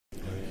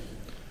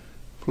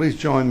Please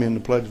join me in the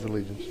Pledge of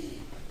Allegiance.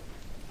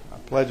 I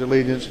pledge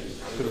allegiance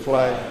to the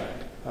flag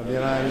of the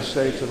United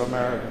States of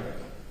America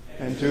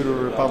and to the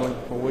republic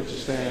for which it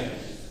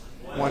stands,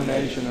 one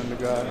nation under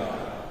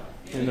God,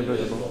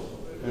 indivisible,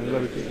 and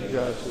liberty and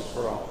justice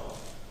for all.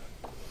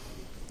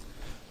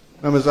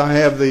 Members, I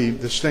have the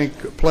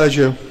distinct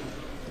pleasure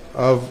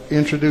of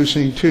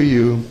introducing to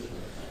you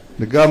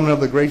the Governor of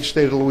the great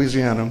state of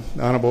Louisiana,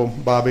 Honorable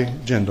Bobby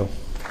Jindal.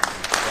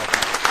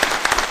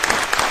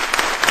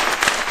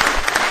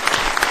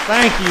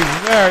 Thank you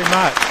very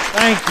much.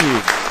 Thank you.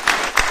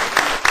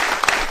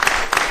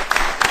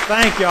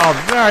 Thank you all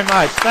very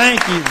much. Thank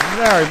you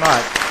very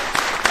much.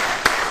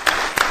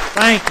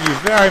 Thank you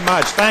very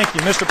much. Thank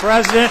you, Mr.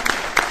 President.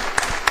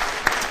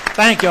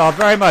 Thank you all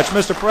very much.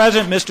 Mr.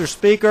 President, Mr.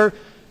 Speaker,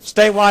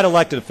 statewide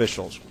elected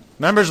officials,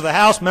 members of the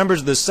House,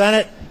 members of the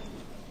Senate,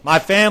 my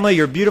family,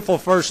 your beautiful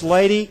First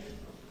Lady,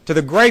 to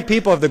the great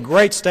people of the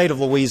great state of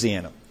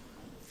Louisiana.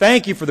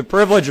 Thank you for the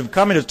privilege of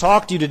coming to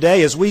talk to you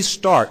today as we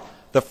start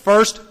the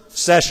first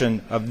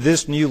session of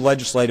this new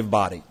legislative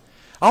body.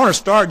 I want to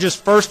start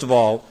just first of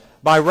all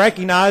by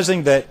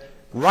recognizing that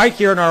right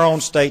here in our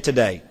own state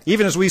today,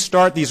 even as we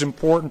start these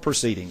important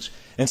proceedings,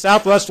 in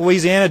southwest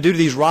Louisiana, due to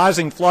these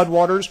rising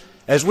floodwaters,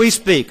 as we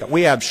speak,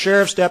 we have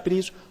sheriff's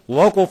deputies,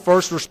 local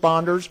first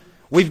responders,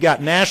 we've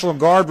got National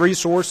Guard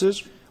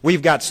resources,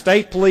 we've got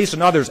state police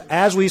and others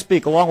as we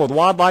speak, along with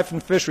wildlife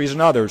and fisheries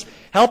and others,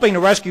 helping to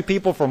rescue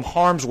people from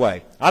harm's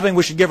way. I think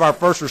we should give our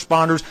first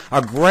responders a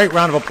great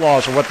round of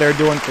applause for what they're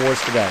doing for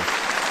us today.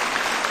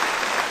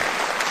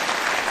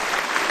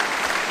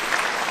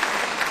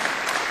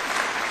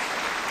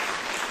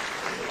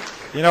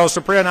 You know,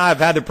 Supriya and I have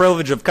had the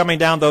privilege of coming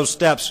down those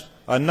steps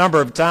a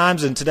number of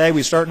times, and today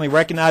we certainly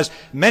recognize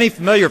many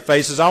familiar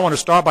faces. I want to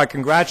start by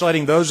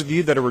congratulating those of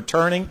you that are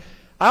returning.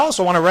 I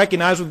also want to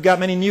recognize we've got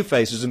many new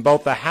faces in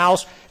both the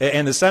House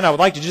and the Senate. I would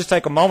like to just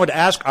take a moment to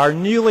ask our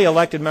newly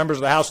elected members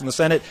of the House and the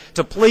Senate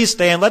to please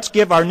stand. Let's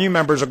give our new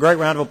members a great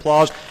round of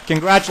applause,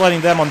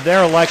 congratulating them on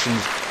their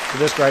elections to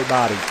this great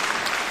body.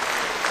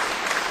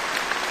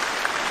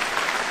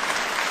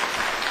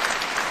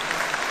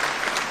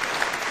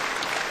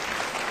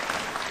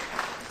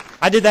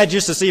 I did that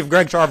just to see if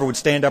Greg Tarver would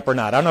stand up or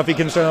not. I don't know if he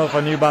can stand up for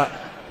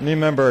a new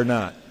member or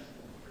not.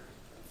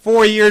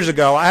 4 years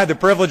ago, I had the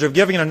privilege of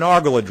giving an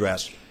inaugural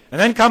address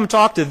and then come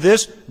talk to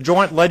this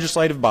joint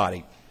legislative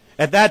body.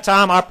 At that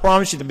time, I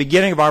promised you at the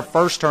beginning of our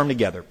first term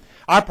together,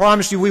 I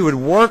promised you we would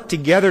work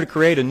together to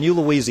create a new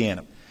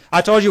Louisiana.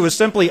 I told you it was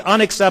simply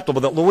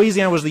unacceptable that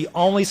Louisiana was the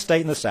only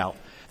state in the South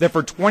that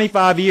for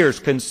 25 years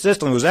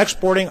consistently was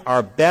exporting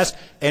our best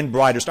and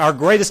brightest, our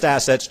greatest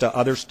assets to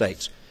other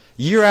states.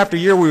 Year after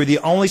year, we were the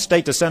only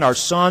state to send our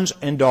sons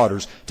and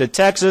daughters to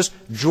Texas,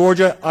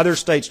 Georgia, other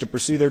states to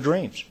pursue their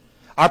dreams.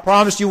 I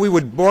promised you we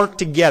would work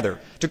together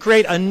to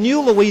create a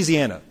new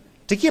Louisiana,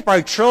 to keep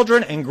our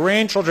children and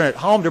grandchildren at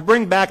home, to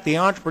bring back the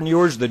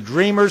entrepreneurs, the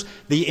dreamers,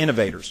 the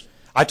innovators.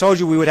 I told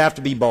you we would have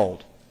to be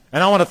bold.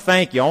 And I want to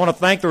thank you. I want to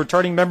thank the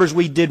returning members.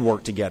 We did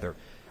work together.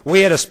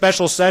 We had a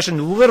special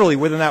session literally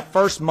within that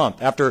first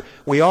month after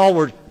we all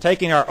were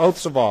taking our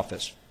oaths of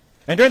office.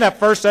 And during that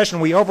first session,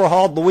 we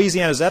overhauled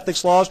Louisiana's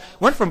ethics laws,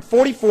 went from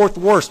 44th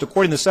worst,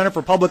 according to the Center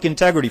for Public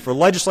Integrity, for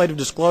legislative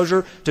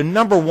disclosure, to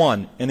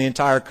 #1 in the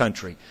entire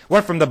country.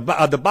 Went from the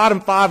bottom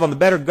 5 on the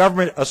Better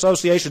Government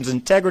Association's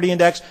Integrity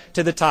Index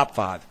to the top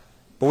 5.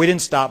 But we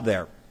didn't stop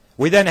there.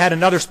 We then had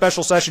another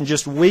special session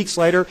just weeks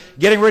later,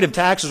 getting rid of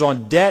taxes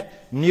on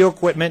debt, new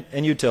equipment,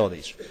 and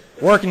utilities.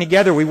 Working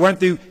together, we went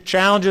through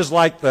challenges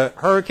like the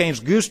Hurricanes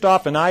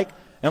Gustav and Ike,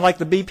 and like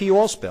the BP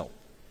oil spill.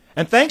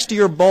 And thanks to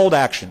your bold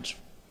actions,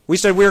 we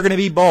said we were going to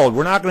be bold.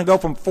 We're not going to go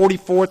from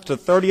 44th to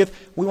 30th.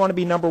 We want to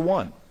be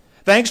 #1.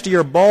 Thanks to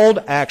your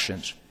bold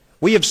actions,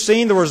 we have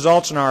seen the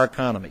results in our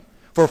economy.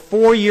 For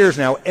 4 years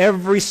now,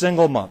 every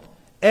single month,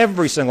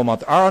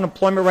 our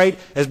unemployment rate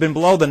has been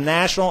below the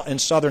national and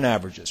southern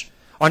averages.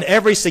 On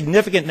every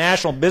significant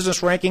national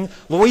business ranking,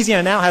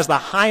 Louisiana now has the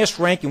highest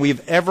ranking we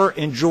have ever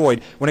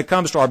enjoyed when it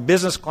comes to our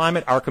business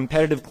climate, our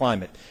competitive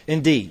climate.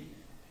 Indeed,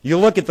 you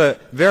look at the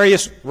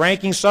various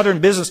rankings, Southern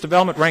Business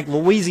Development ranked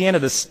Louisiana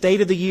the state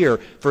of the year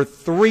for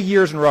 3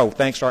 years in a row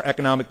thanks to our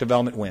economic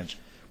development wins.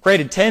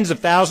 Created tens of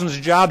thousands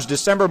of jobs.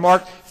 December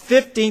marked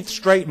 15th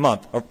straight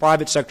month of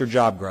private sector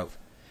job growth.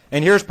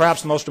 And here's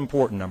perhaps the most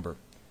important number.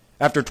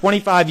 After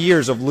 25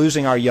 years of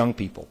losing our young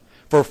people,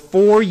 for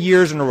 4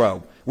 years in a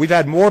row, we've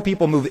had more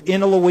people move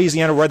into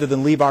Louisiana rather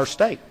than leave our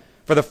state.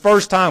 For the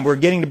first time, we're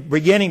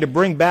beginning to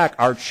bring back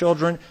our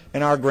children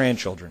and our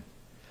grandchildren.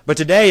 But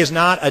today is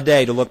not a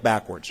day to look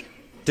backwards.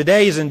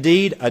 Today is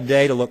indeed a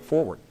day to look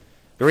forward.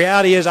 The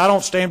reality is I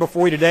don't stand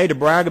before you today to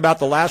brag about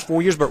the last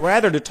 4 years, but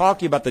rather to talk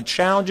to you about the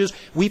challenges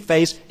we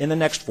face in the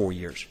next 4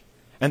 years.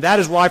 And that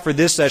is why for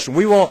this session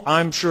we will,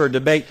 I'm sure,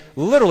 debate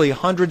literally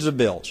hundreds of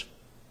bills.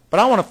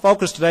 But I want to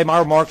focus today my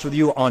remarks with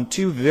you on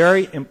two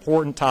very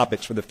important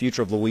topics for the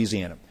future of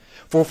Louisiana.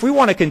 For if we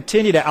want to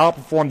continue to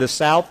outperform the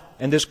South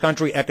and this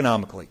country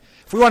economically,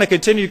 if we want to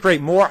continue to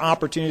create more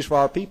opportunities for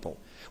our people,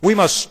 we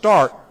must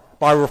start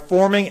by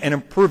reforming and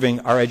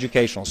improving our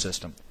educational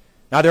system.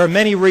 Now, there are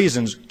many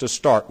reasons to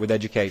start with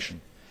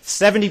education.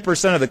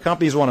 70% of the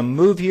companies who want to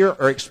move here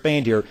or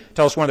expand here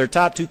tell us one of their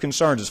top 2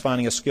 concerns is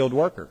finding a skilled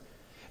worker.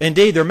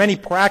 Indeed, there are many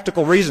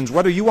practical reasons,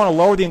 whether you want to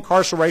lower the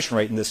incarceration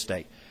rate in this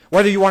state,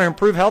 whether you want to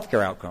improve health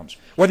care outcomes,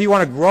 whether you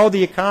want to grow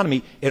the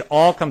economy, it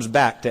all comes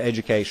back to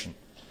education.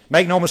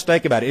 Make no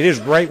mistake about it. It is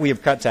great we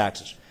have cut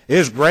taxes. It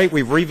is great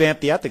we've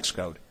revamped the ethics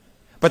code.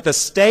 But the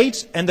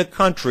states and the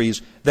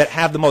countries that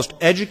have the most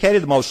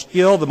educated, the most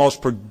skilled, the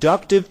most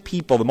productive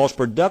people, the most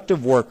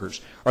productive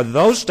workers, are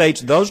those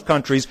states, those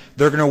countries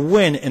that are going to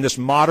win in this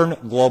modern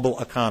global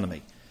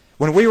economy.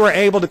 When we were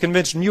able to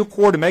convince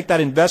Nucor to make that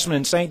investment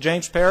in St.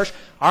 James Parish,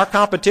 our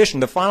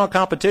competition, the final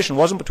competition,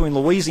 wasn't between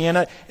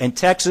Louisiana and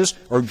Texas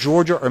or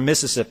Georgia or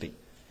Mississippi.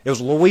 It was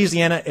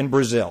Louisiana and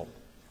Brazil.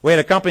 We had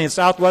a company in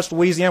southwest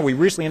Louisiana. We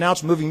recently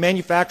announced moving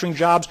manufacturing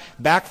jobs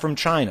back from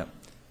China.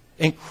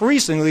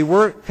 Increasingly,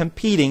 we're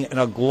competing in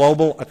a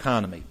global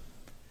economy.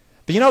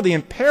 But you know, the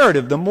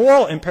imperative, the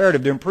moral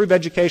imperative to improve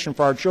education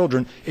for our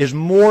children is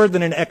more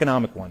than an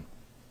economic one.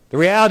 The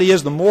reality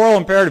is the moral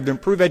imperative to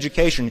improve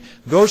education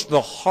goes to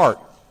the heart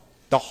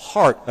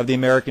of the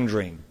American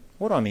dream.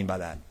 What do I mean by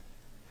that?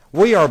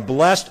 We are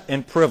blessed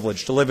and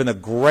privileged to live in the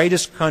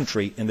greatest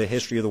country in the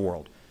history of the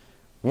world.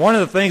 One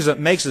of the things that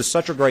makes this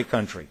such a great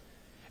country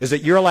is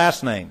that your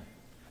last name,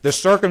 the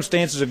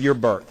circumstances of your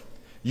birth,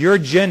 your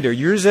gender,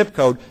 your zip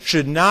code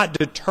should not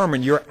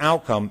determine your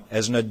outcome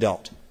as an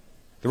adult.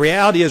 The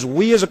reality is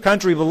we as a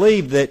country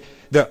believe that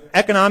the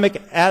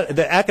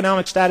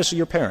economic status of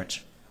your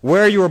parents,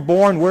 where you were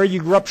born, where you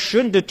grew up,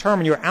 shouldn't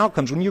determine your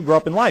outcomes when you grow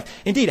up in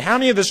life. Indeed, how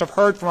many of us have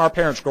heard from our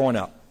parents growing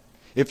up?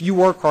 If you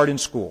work hard in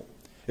school,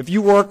 if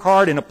you work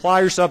hard and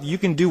apply yourself, you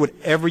can do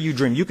whatever you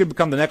dream. You could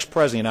become the next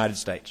president of the United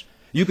States.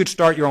 You could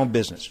start your own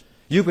business.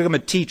 You could become a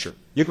teacher.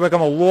 You could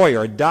become a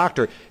lawyer, a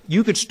doctor.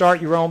 You could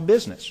start your own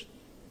business.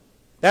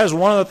 That is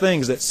one of the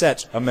things that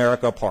sets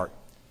America apart.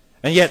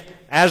 And yet,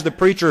 as the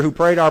preacher who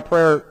prayed our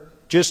prayer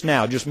just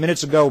now, just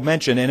minutes ago,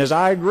 mentioned, and as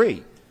I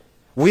agree,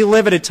 we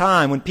live at a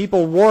time when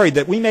people worry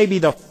that we may be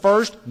the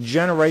first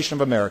generation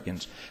of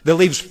Americans that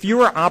leaves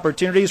fewer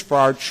opportunities for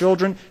our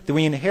children than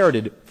we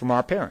inherited from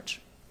our parents.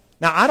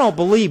 Now, I don't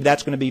believe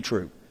that's going to be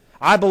true.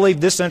 I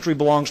believe this century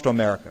belongs to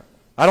America.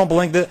 I don't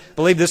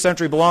believe this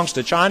century belongs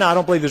to China. I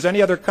don't believe there's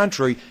any other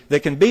country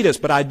that can beat us,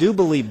 but I do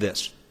believe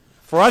this.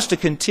 For us to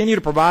continue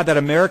to provide that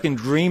American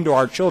dream to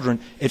our children,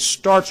 it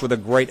starts with a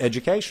great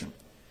education.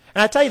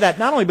 And I tell you that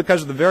not only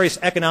because of the various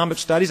economic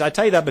studies, I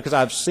tell you that because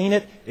I've seen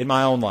it in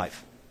my own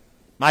life.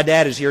 My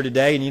dad is here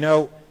today, and you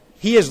know,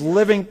 he is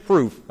living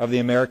proof of the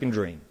American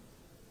dream.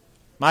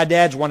 My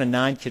dad's one of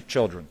 9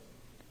 children.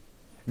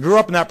 Grew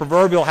up in that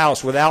proverbial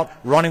house without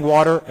running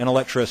water and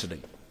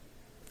electricity.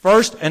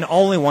 First and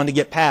only one to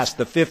get past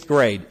the 5th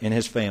grade in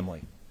his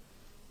family.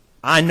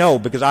 I know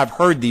because I've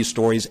heard these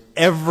stories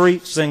every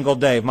single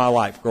day of my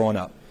life growing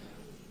up.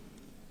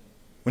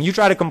 When you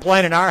try to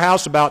complain in our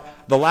house about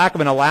the lack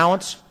of an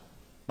allowance,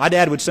 my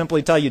dad would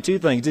simply tell you 2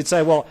 things. He'd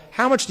say, well,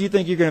 how much do you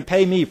think you're going to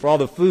pay me for all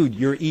the food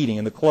you're eating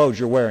and the clothes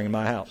you're wearing in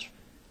my house?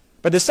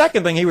 But the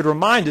second thing he would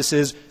remind us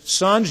is,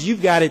 sons,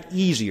 you've got it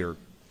easier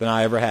than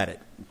I ever had it.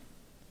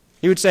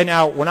 He would say,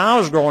 now, when I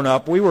was growing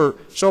up, we were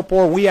so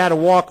poor we had to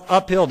walk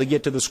uphill to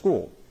get to the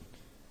school.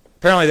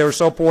 Apparently they were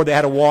so poor they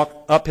had to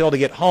walk uphill to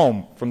get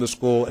home from the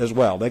school as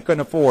well. They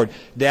couldn't afford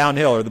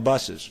downhill or the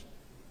buses.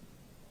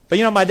 But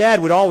you know, my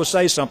dad would always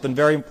say something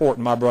very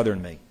important, my brother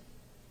and me.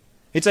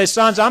 He'd say,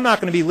 sons, I'm not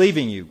going to be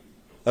leaving you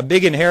a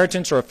big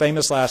inheritance or a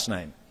famous last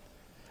name.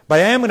 But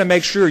I am going to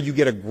make sure you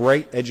get a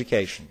great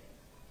education.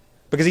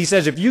 Because he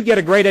says if you get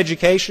a great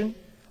education,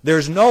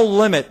 there's no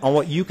limit on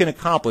what you can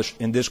accomplish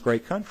in this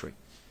great country.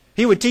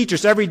 He would teach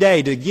us every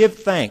day to give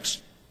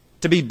thanks,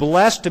 to be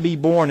blessed to be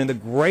born in the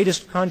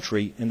greatest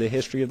country in the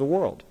history of the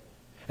world.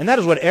 And that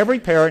is what every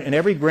parent and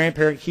every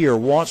grandparent here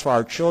wants for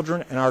our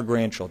children and our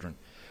grandchildren.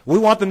 We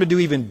want them to do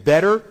even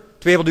better,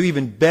 to be able to do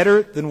even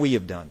better than we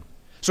have done.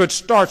 So it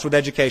starts with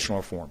educational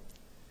reform.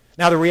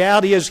 Now the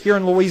reality is here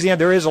in Louisiana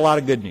there is a lot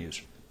of good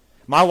news.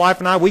 My wife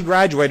and I, we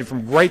graduated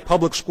from great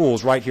public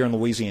schools right here in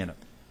Louisiana.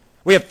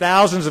 We have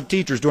thousands of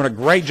teachers doing a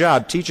great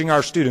job teaching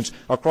our students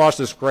across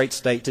this great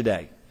state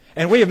today.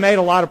 And we have made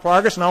a lot of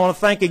progress, and I want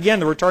to thank again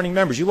the returning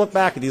members. You look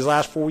back at these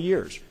last 4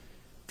 years.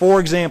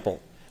 For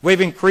example, we've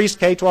increased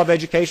K-12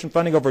 education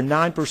funding over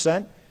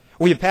 9%.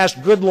 We have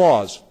passed good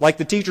laws, like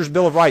the Teachers'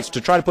 Bill of Rights,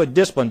 to try to put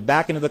discipline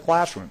back into the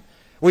classroom.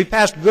 We've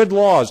passed good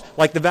laws,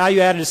 like the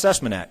Value-Added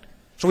Assessment Act.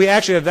 So we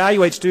actually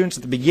evaluate students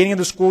at the beginning of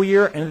the school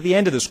year and at the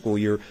end of the school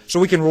year, so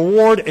we can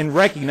reward and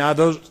recognize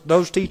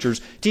those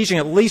teachers teaching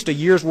at least a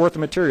year's worth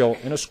of material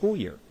in a school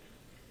year.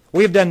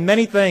 We have done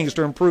many things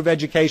to improve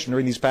education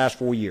during these past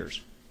 4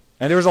 years.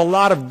 And there's a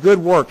lot of good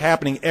work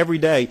happening every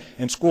day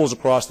in schools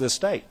across this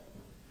state.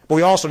 But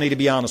we also need to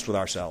be honest with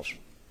ourselves.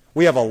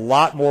 We have a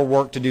lot more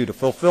work to do to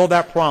fulfill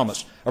that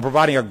promise of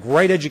providing a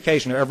great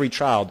education to every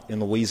child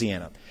in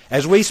Louisiana.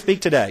 As we speak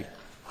today,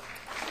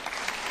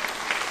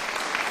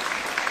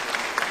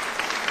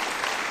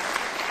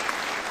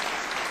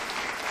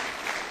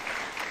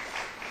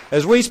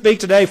 As we speak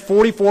today,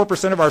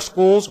 44% of our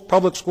schools,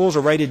 public schools,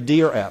 are rated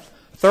D or F.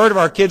 A third of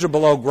our kids are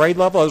below grade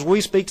level. As we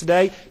speak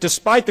today,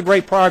 despite the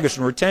great progress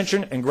in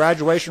retention and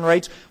graduation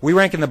rates, we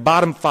rank in the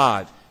bottom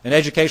 5 in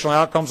educational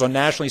outcomes on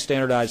nationally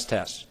standardized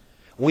tests.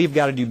 We've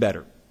got to do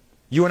better.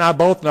 You and I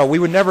both know we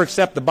would never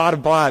accept the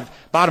bottom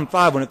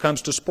five when it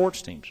comes to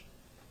sports teams.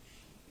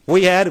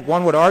 We had,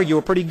 one would argue,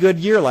 a pretty good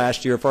year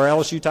last year for our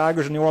LSU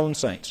Tigers and New Orleans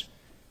Saints.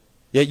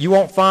 Yet you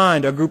won't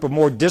find a group of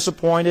more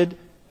disappointed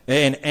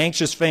and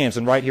anxious fans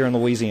than right here in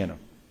Louisiana.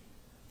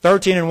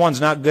 13-1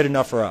 is not good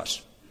enough for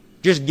us.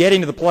 Just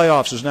getting to the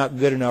playoffs is not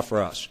good enough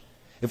for us.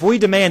 If we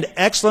demand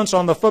excellence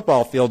on the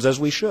football fields, as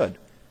we should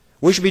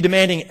be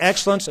demanding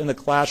excellence in the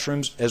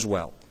classrooms as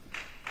well.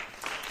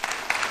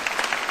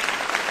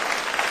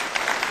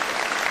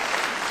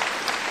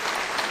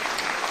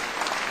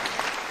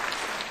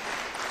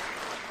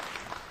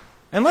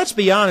 And let's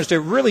be honest, it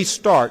really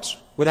starts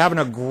with having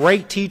a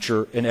great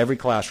teacher in every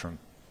classroom.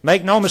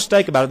 Make no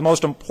mistake about it, the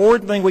most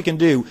important thing we can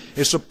do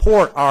is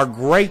support our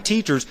great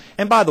teachers.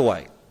 And by the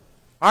way,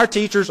 our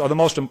teachers are the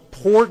most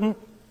important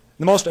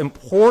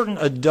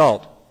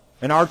adult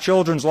in our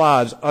children's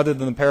lives other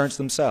than the parents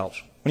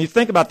themselves. When you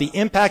think about the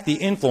impact, the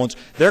influence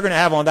they're going to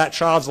have on that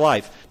child's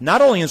life,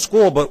 not only in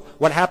school, but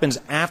what happens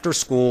after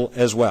school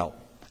as well.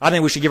 I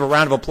think we should give a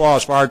round of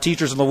applause for our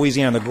teachers in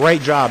Louisiana, the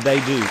great job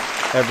they do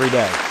every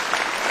day.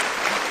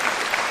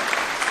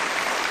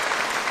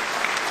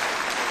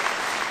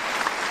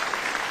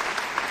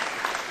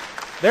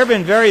 There have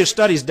been various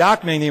studies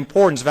documenting the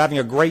importance of having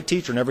a great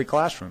teacher in every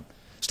classroom.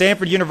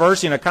 Stanford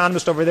University, an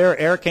economist over there,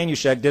 Eric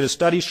Kanushek, did a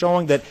study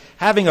showing that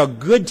having a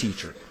good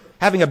teacher,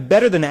 having a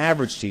better than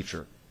average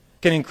teacher,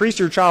 can increase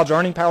your child's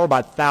earning power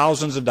by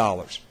thousands of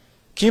dollars.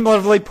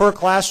 Cumulatively per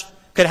class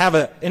could have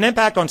an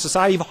impact on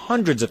society of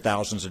hundreds of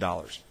thousands of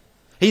dollars.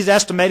 He's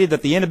estimated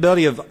that the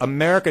inability of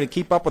America to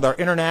keep up with our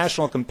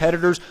international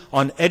competitors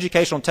on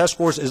educational test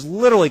scores is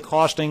literally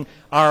costing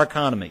our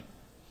economy.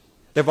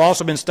 There have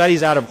also been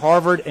studies out of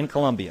Harvard and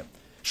Columbia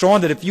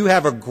showing that if you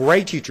have a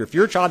great teacher, if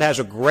your child has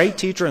a great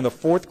teacher in the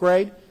 4th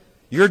grade,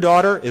 your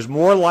daughter is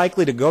more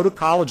likely to go to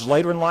college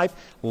later in life,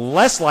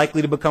 less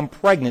likely to become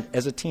pregnant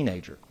as a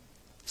teenager.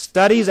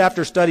 Studies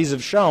after studies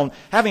have shown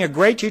having a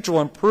great teacher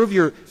will improve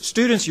your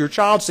students, your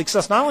child's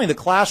success, not only in the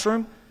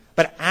classroom,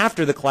 but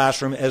after the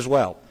classroom as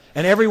well.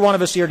 And every one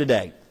of us here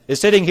today is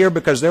sitting here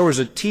because there was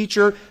a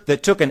teacher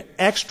that took an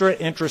extra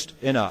interest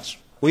in us.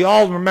 We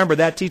all remember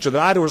that teacher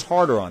that either was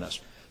harder on us,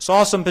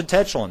 saw some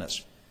potential in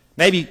us,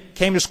 maybe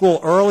came to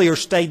school early or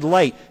stayed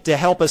late to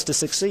help us to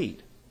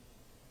succeed.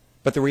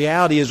 But the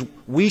reality is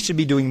we should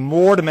be doing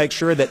more to make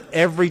sure that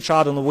every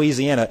child in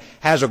Louisiana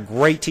has a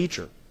great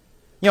teacher.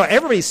 You know,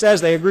 everybody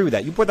says they agree with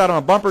that. You put that on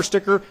a bumper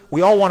sticker,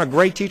 we all want a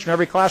great teacher in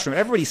every classroom.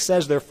 Everybody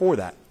says they're for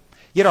that.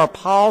 Yet our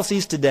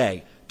policies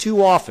today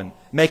too often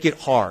make it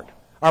hard.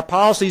 Our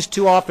policies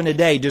too often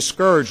today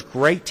discourage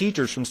great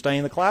teachers from staying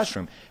in the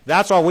classroom.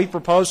 That's why we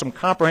propose some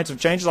comprehensive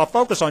changes. I'll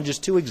focus on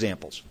just 2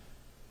 examples.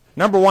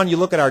 Number 1, you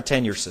look at our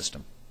tenure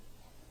system.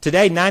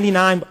 Today,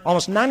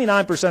 almost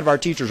 99% of our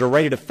teachers are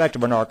rated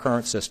effective in our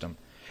current system,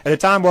 at a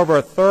time where over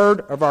a third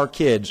of our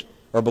kids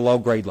are below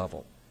grade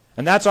level.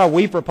 And that's why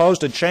we propose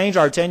to change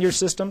our tenure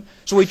system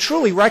so we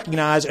truly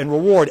recognize and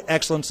reward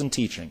excellence in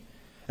teaching.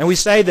 And we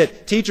say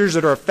that teachers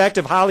that are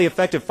effective, highly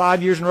effective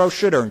 5 years in a row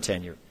should earn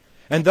tenure.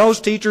 And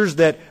those teachers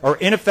that are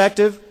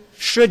ineffective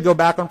should go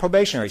back on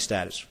probationary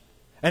status.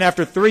 And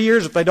after 3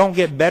 years, if they don't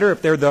get better,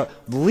 if they're the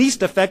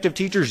least effective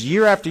teachers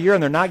year after year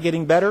and they're not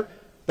getting better,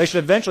 they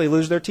should eventually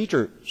lose their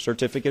teacher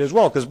certificate as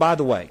well. Because, by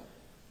the way,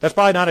 that's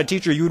probably not a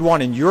teacher you would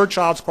want in your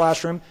child's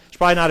classroom. It's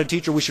probably not a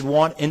teacher we should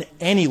want in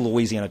any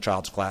Louisiana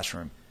child's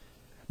classroom.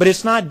 But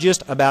it's not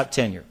just about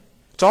tenure.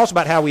 It's also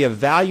about how we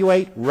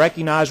evaluate,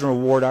 recognize, and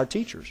reward our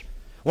teachers.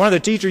 One of the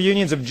teacher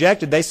unions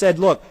objected. They said,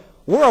 look,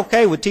 we're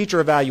okay with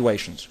teacher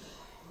evaluations.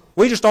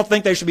 We just don't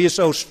think they should be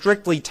so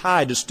strictly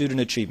tied to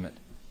student achievement.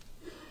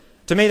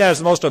 To me, that is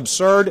the most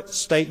absurd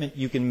statement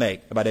you can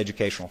make about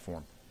educational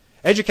reform.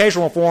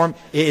 Educational reform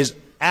is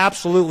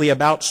absolutely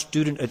about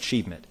student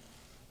achievement.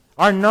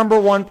 Our number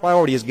 1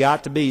 priority has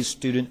got to be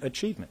student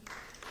achievement.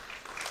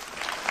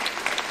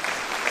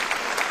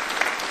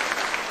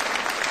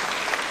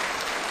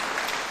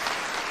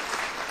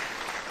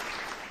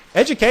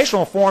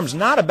 Educational reform is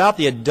not about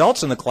the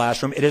adults in the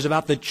classroom, it is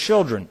about the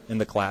children in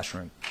the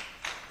classroom.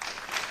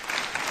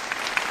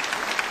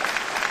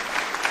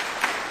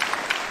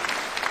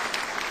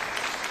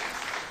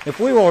 If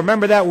we will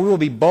remember that, we will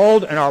be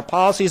bold in our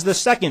policies. The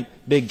second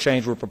big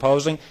change we're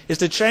proposing is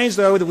to change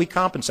the way that we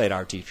compensate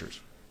our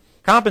teachers.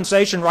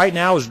 Compensation right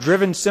now is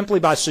driven simply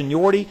by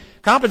seniority.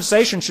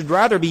 Compensation should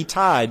rather be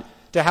tied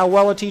to how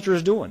well a teacher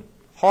is doing.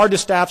 Hard to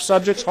staff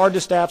subjects, hard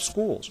to staff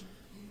schools.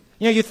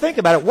 You know, you think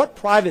about it, what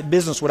private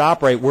business would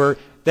operate where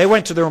they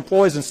went to their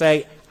employees and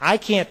say, I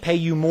can't pay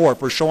you more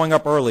for showing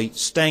up early,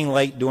 staying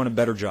late, doing a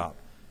better job?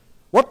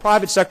 What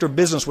private sector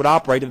business would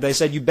operate if they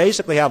said you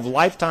basically have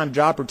lifetime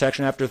job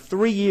protection after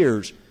 3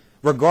 years,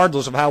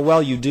 regardless of how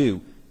well you do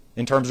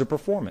in terms of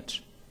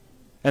performance?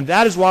 And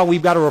that is why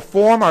we've got to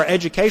reform our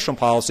educational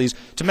policies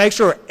to make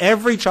sure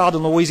every child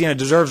in Louisiana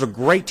deserves a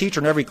great teacher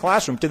in every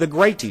classroom, to the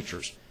great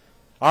teachers.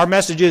 Our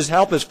message is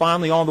help is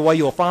finally on the way.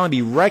 You will finally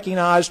be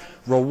recognized,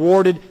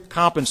 rewarded,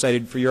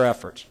 compensated for your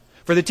efforts.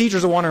 For the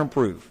teachers that want to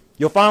improve,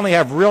 you'll finally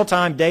have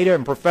real-time data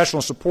and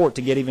professional support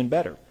to get even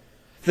better.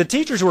 For the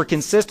teachers who are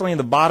consistently in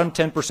the bottom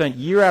 10%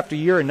 year after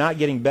year and not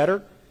getting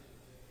better,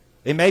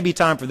 it may be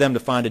time for them to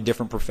find a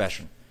different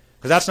profession.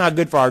 Because that's not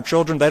good for our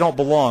children. They don't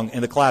belong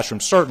in the classroom,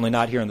 certainly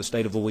not here in the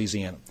state of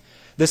Louisiana.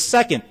 The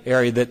second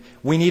area that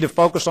we need to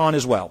focus on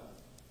as well,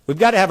 we've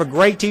got to have a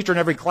great teacher in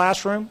every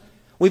classroom.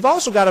 We've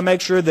also got to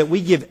make sure that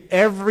we give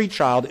every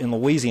child in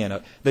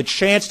Louisiana the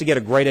chance to get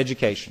a great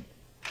education.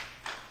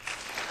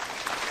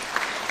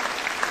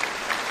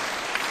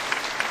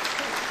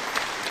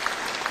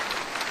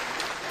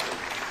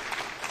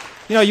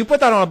 You know, you put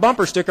that on a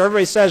bumper sticker,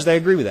 everybody says they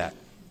agree with that.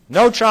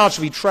 No child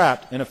should be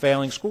trapped in a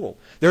failing school.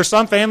 There are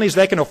some families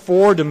they can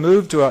afford to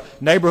move to a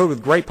neighborhood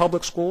with great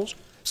public schools.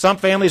 Some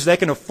families they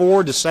can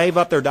afford to save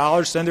up their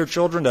dollars, send their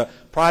children to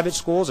private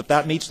schools if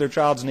that meets their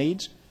child's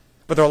needs.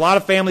 But there are a lot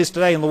of families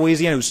today in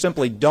Louisiana who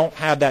simply don't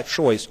have that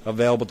choice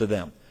available to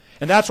them.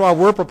 And that's why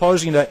we're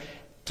proposing to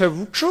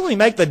truly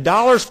make the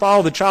dollars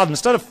follow the child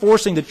instead of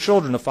forcing the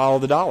children to follow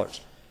the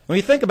dollars. When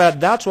you think about it,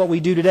 that's what we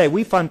do today.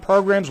 We fund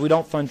programs, we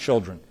don't fund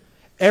children.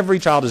 Every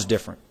child is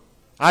different.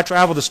 I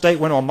traveled the state,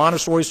 went to a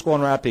Montessori school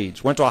in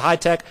Rapides, went to a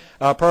high-tech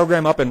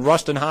program up in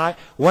Ruston High,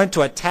 went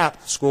to a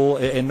TAP school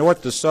in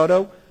North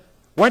DeSoto,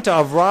 went to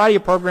a variety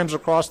of programs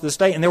across the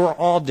state, and they were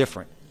all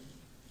different.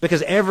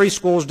 Because every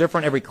school is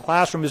different, every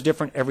classroom is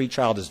different, every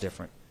child is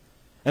different.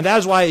 And that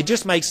is why it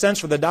just makes sense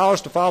for the dollars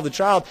to follow the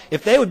child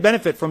if they would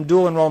benefit from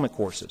dual enrollment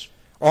courses,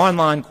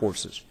 online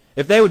courses,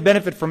 if they would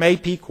benefit from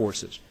AP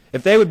courses,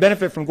 if they would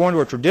benefit from going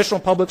to a traditional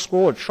public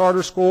school, a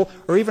charter school,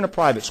 or even a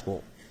private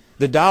school.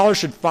 The dollars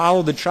should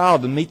follow the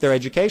child to meet their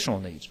educational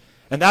needs.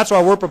 And that's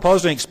why we're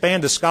proposing to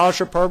expand the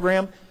scholarship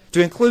program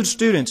to include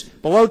students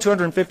below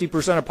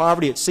 250% of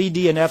poverty at C,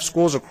 D, and F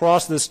schools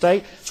across the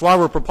state. That's why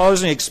we're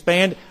proposing to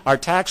expand our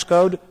tax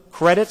code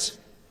credits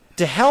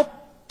to help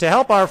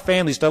our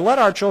families, to let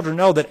our children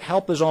know that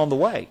help is on the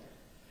way.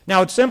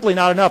 Now, it's simply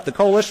not enough. The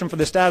Coalition for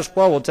the Status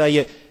Quo will tell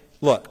you,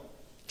 look,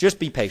 just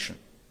be patient.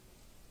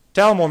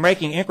 Tell them we're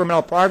making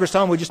incremental progress.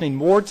 Tell them we just need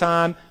more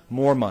time,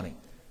 more money.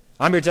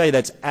 I'm here to tell you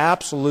that's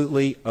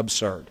absolutely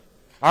absurd.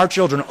 Our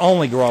children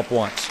only grow up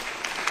once.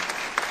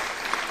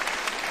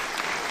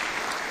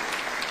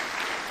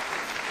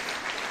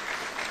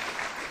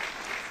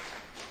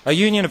 A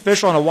union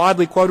official in a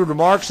widely quoted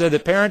remark said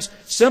that parents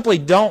simply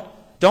don't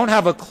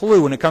have a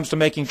clue when it comes to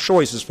making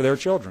choices for their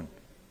children.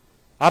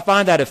 I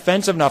find that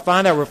offensive, and I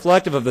find that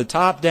reflective of the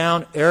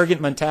top-down,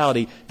 arrogant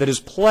mentality that has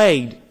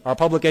plagued our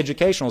public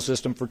educational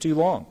system for too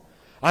long.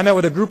 I met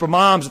with a group of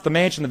moms at the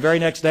mansion the very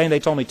next day, and they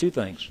told me two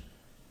things.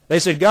 They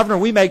said, Governor,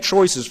 we make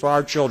choices for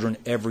our children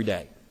every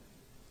day.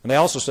 And they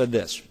also said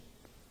this.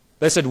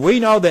 They said, we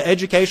know the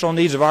educational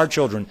needs of our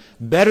children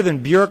better than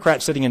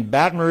bureaucrats sitting in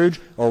Baton Rouge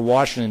or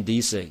Washington,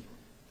 D.C.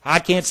 I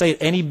can't say it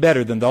any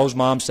better than those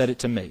moms said it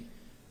to me.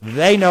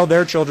 They know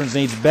their children's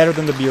needs better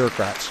than the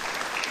bureaucrats.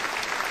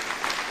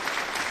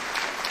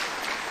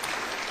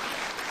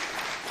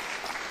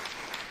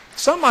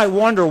 Some might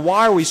wonder,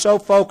 why are we so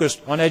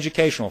focused on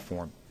educational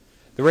reform?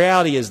 The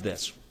reality is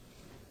this.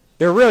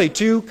 There are really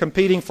two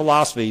competing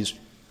philosophies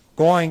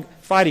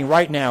fighting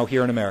right now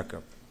here in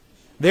America.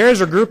 There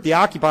is a group, the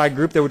Occupy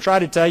group, that would try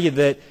to tell you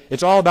that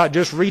it's all about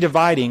just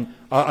redividing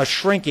a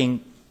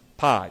shrinking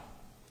pie.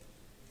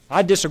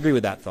 I disagree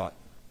with that thought.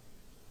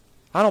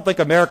 I don't think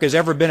America has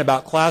ever been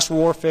about class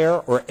warfare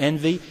or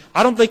envy.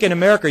 I don't think in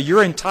America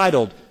you're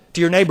entitled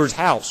to your neighbor's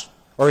house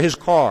or his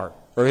car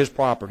or his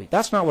property.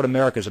 That's not what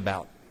America is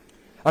about.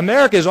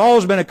 America has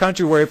always been a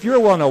country where if you're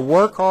willing to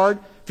work hard,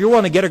 if you're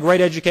willing to get a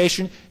great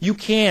education, you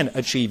can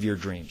achieve your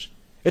dreams.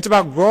 It's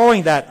about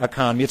growing that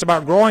economy. It's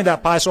about growing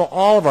that pie so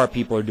all of our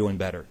people are doing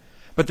better.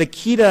 But the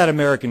key to that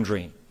American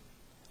dream,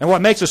 and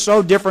what makes us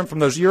so different from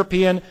those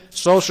European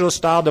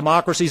socialist-style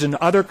democracies and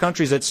other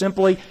countries that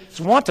simply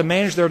want to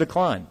manage their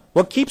decline,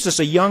 what keeps us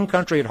a young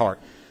country at heart,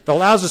 that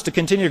allows us to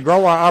continue to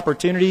grow our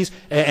opportunities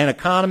and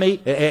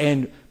economy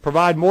and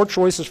provide more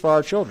choices for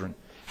our children,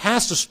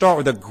 has to start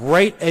with a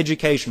great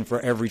education for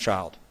every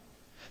child.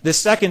 The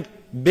second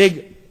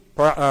big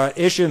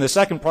issue and the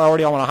second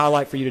priority I want to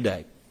highlight for you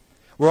today,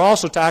 we're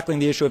also tackling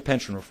the issue of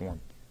pension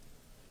reform.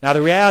 Now,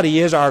 the reality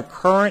is our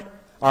current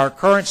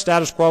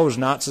status quo is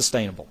not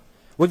sustainable.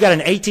 We've got an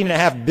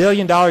 $18.5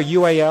 billion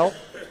UAL.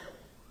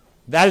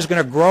 That is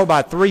going to grow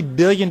by $3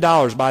 billion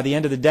by the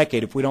end of the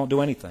decade if we don't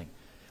do anything.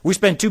 We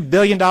spend $2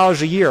 billion a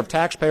year of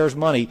taxpayers'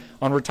 money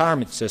on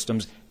retirement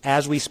systems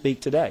as we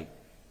speak today.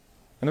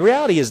 And the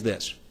reality is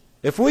this.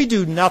 If we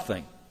do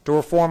nothing to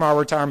reform our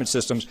retirement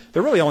systems,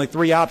 there are really only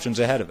three options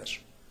ahead of us.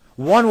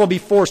 One, we'll be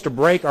forced to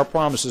break our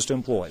promises to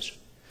employees.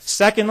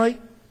 Secondly,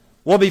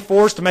 we'll be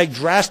forced to make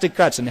drastic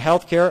cuts in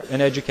health care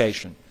and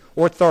education.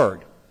 Or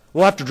third,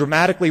 we'll have to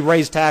dramatically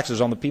raise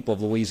taxes on the people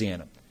of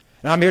Louisiana.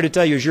 And I'm here to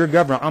tell you, as your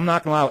governor, I'm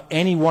not going to allow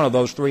any one of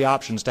those three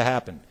options to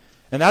happen.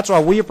 And that's why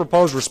we have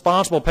proposed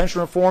responsible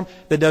pension reform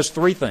that does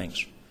three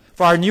things.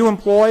 For our new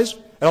employees,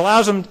 it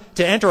allows them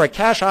to enter a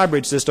cash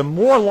hybrid system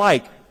more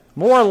like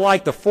the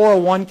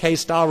 401k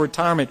style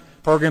retirement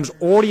programs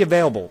already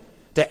available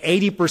to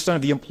 80%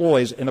 of the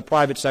employees in the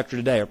private sector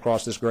today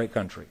across this great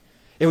country.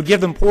 It would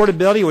give them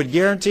portability. It would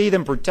guarantee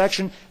them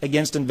protection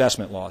against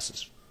investment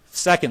losses.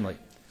 Secondly,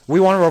 we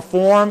want to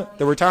reform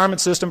the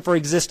retirement system for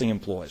existing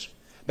employees.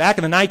 Back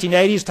in the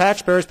 1980s,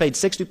 taxpayers paid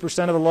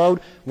 60% of the load,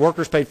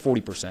 workers paid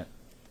 40%.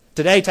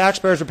 Today,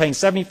 taxpayers are paying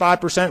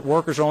 75%,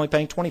 workers are only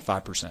paying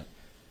 25%.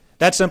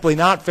 That's simply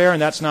not fair,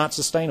 and that's not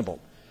sustainable.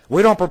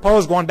 We don't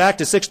propose going back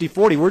to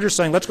 60-40. We're just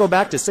saying let's go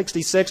back to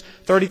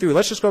 66-33.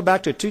 Let's just go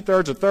back to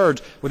two-thirds of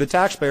thirds with the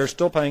taxpayers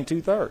still paying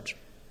two-thirds.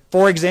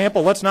 For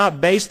example, let's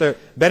not base the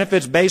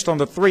benefits based on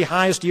the 3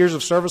 highest years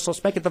of service.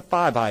 Let's make it the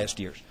 5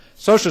 highest years.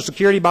 Social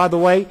Security, by the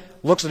way,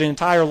 looks at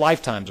entire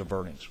lifetimes of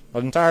earnings,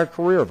 an entire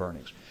career of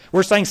earnings.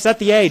 We're saying set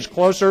the age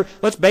closer.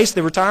 Let's base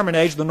the retirement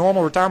age, the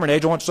normal retirement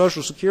age, on what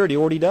Social Security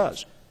already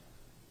does.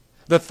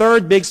 The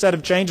third big set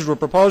of changes, we're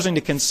proposing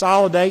to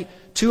consolidate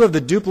 2 of the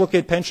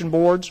duplicate pension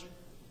boards,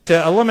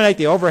 to eliminate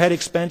the overhead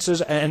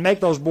expenses and make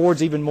those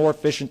boards even more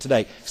efficient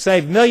today.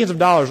 Save millions of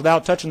dollars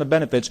without touching the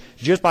benefits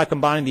just by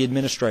combining the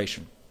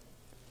administration.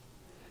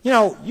 You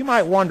know, you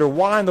might wonder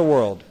why in the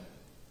world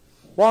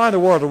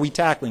are we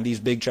tackling these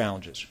big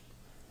challenges?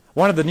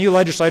 One of the new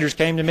legislators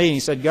came to me and he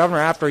said,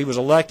 Governor, after he was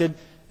elected,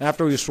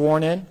 after he was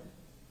sworn in,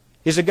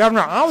 he said,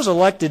 Governor, I was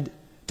elected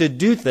to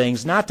do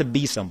things, not to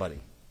be somebody.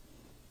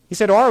 He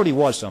said, I already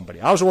was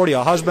somebody. I was already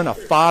a husband, a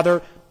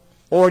father,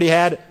 already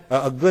had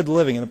a good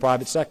living in the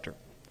private sector.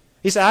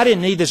 He said, I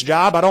didn't need this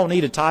job. I don't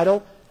need a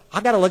title. I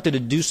got elected to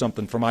do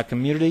something for my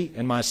community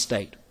and my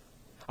state.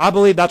 I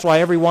believe that's why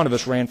every one of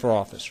us ran for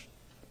office,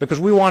 because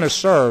we want to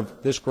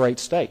serve this great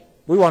state.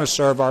 We want to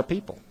serve our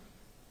people.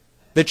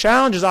 The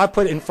challenges I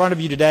put in front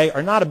of you today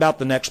are not about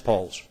the next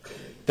polls.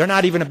 They're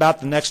not even about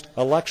the next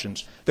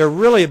elections. They're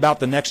really about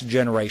the next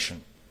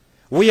generation.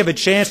 We have a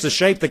chance to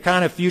shape the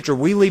kind of future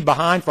we leave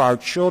behind for our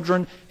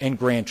children and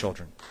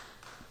grandchildren.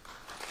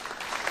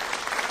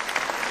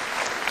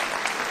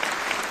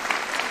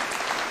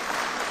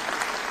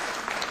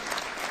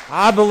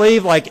 I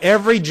believe, like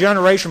every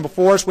generation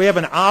before us, we have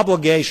an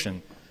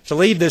obligation to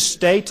leave this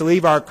state, to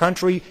leave our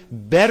country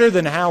better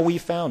than how we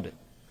found it.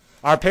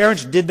 Our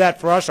parents did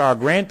that for us. Our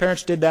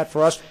grandparents did that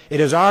for us.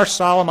 It is our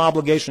solemn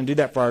obligation to do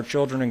that for our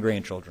children and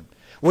grandchildren.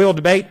 We will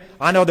debate.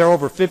 I know there are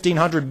over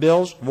 1,500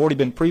 bills have already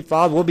been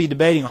pre-filed. We'll be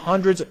debating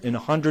hundreds and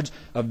hundreds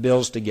of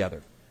bills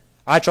together.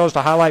 I chose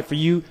to highlight for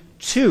you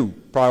 2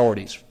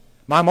 priorities.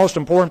 My most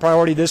important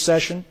priority this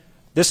session,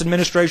 this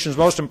administration's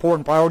most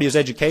important priority, is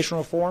education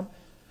reform.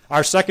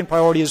 Our second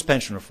priority is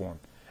pension reform.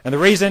 And the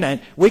reason, and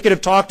we could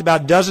have talked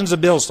about dozens of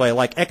bills today,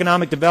 like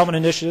economic development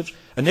initiatives,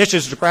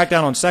 initiatives to crack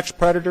down on sex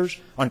predators,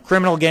 on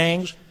criminal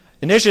gangs,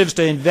 initiatives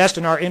to invest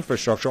in our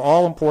infrastructure,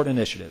 all important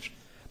initiatives.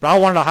 But I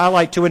wanted to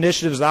highlight 2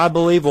 initiatives that I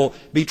believe will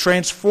be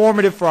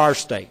transformative for our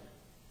state.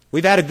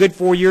 We've had a good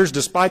 4 years.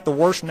 Despite the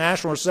worst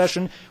national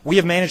recession, we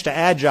have managed to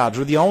add jobs.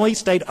 We're the only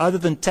state other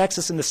than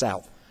Texas in the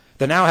South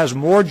that now has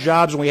more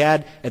jobs than we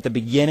had at the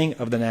beginning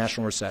of the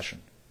national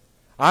recession.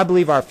 I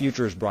believe our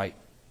future is bright.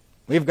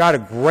 We've got a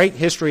great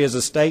history as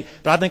a state,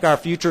 but I think our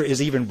future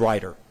is even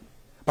brighter.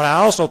 But I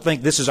also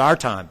think this is our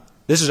time.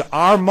 This is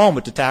our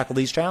moment to tackle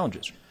these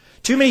challenges.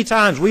 Too many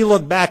times we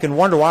look back and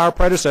wonder why our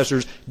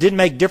predecessors didn't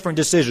make different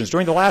decisions.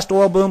 During the last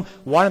oil boom,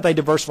 why didn't they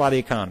diversify the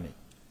economy?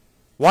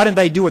 Why didn't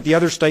they do what the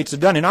other states have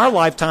done? In our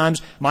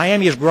lifetimes,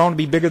 Miami has grown to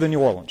be bigger than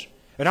New Orleans.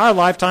 In our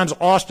lifetimes,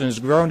 Austin has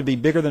grown to be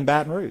bigger than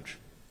Baton Rouge.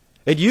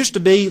 It used to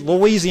be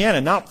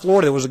Louisiana, not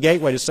Florida, that was a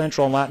gateway to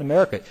Central and Latin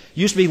America. It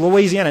used to be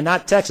Louisiana,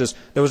 not Texas,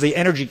 that was the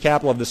energy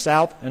capital of the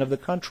South and of the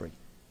country.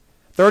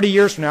 30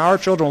 years from now, our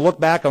children will look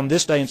back on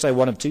this day and say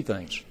one of 2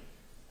 things.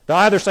 They'll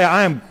either say,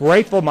 I am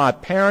grateful my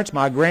parents,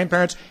 my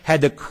grandparents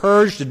had the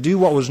courage to do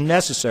what was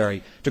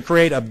necessary to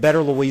create a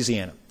better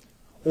Louisiana.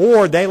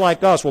 Or they,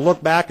 like us, will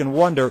look back and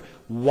wonder,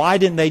 why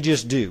didn't they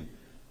just do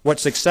what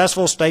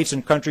successful states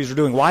and countries are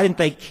doing? Why didn't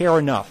they care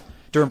enough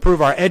to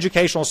improve our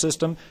educational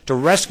system, to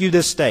rescue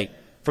this state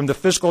from the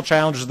fiscal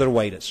challenges that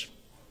await us?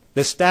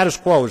 The status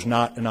quo is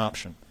not an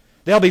option.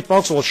 There'll be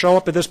folks who will show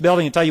up at this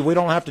building and tell you we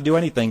don't have to do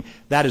anything.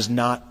 That is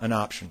not an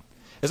option.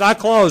 As I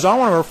close, I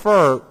want to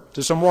refer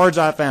to some words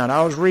I found.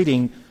 I was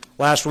reading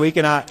last week,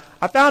 and I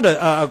found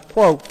a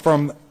quote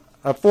from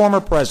a former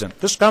president.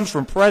 This comes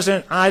from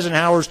President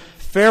Eisenhower's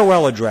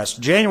farewell address,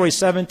 January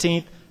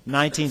 17th,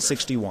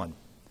 1961.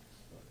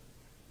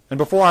 And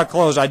before I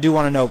close, I do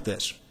want to note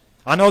this.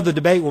 I know the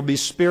debate will be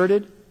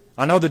spirited.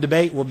 I know the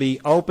debate will be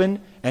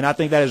open, and I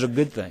think that is a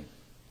good thing.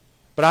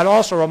 But I'd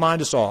also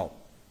remind us all,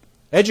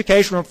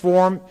 education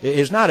reform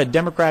is not a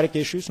Democratic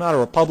issue. It's not a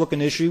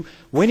Republican issue.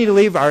 We need to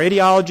leave our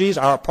ideologies,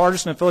 our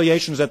partisan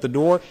affiliations at the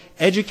door.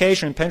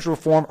 Education and pension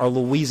reform are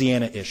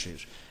Louisiana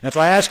issues. And that's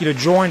why I ask you to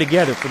join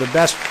together for the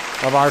best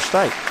of our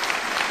state.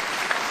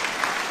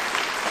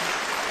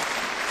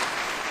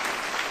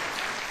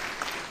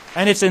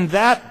 And it's in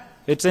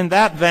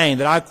that vein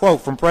that I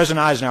quote from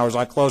President Eisenhower as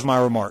I close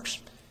my remarks.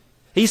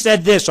 He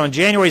said this on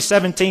January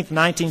 17,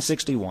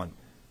 1961.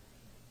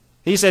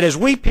 He said, as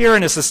we peer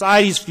into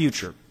society's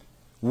future,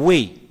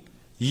 we,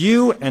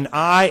 you and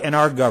I and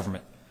our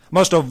government,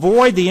 must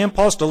avoid the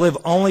impulse to live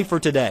only for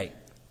today,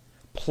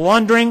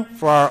 plundering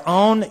for our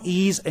own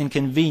ease and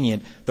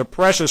convenience the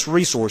precious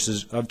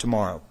resources of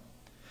tomorrow.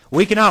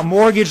 We cannot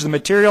mortgage the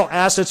material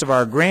assets of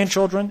our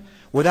grandchildren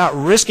without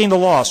risking the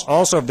loss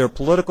also of their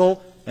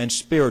political and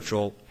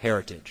spiritual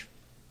heritage.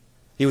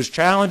 He was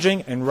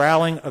challenging and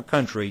rallying a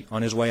country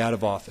on his way out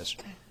of office.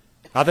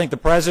 I think the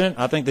President,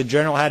 I think the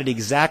General had it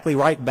exactly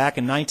right back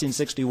in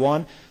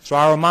 1961. So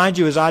I remind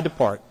you as I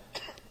depart,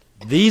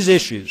 these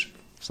issues,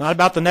 it's not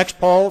about the next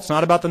poll, it's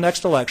not about the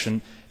next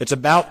election, it's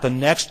about the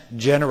next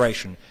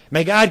generation.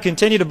 May God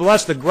continue to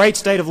bless the great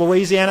state of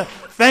Louisiana.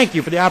 Thank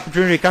you for the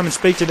opportunity to come and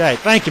speak today.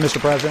 Thank you, Mr.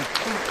 President.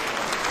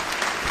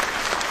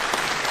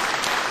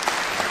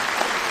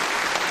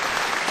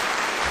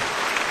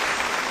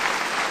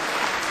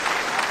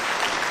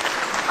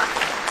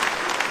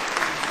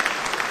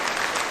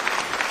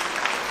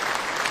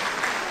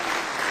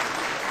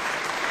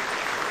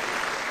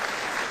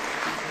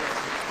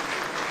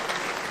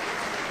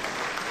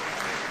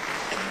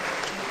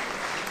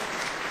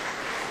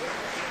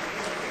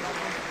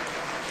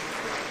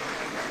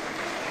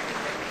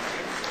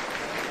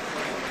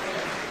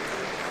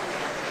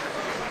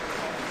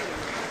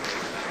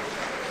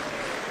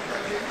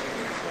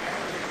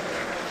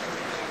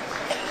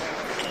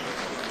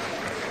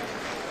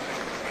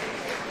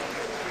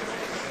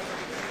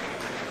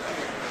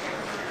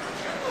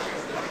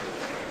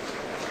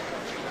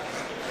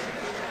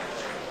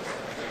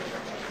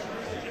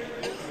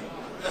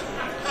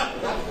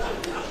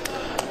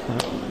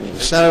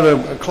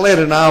 Senator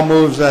Clayton now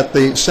moves that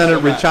the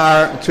Senate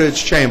retire to its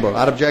chamber.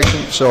 Out of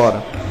objection, so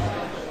ordered.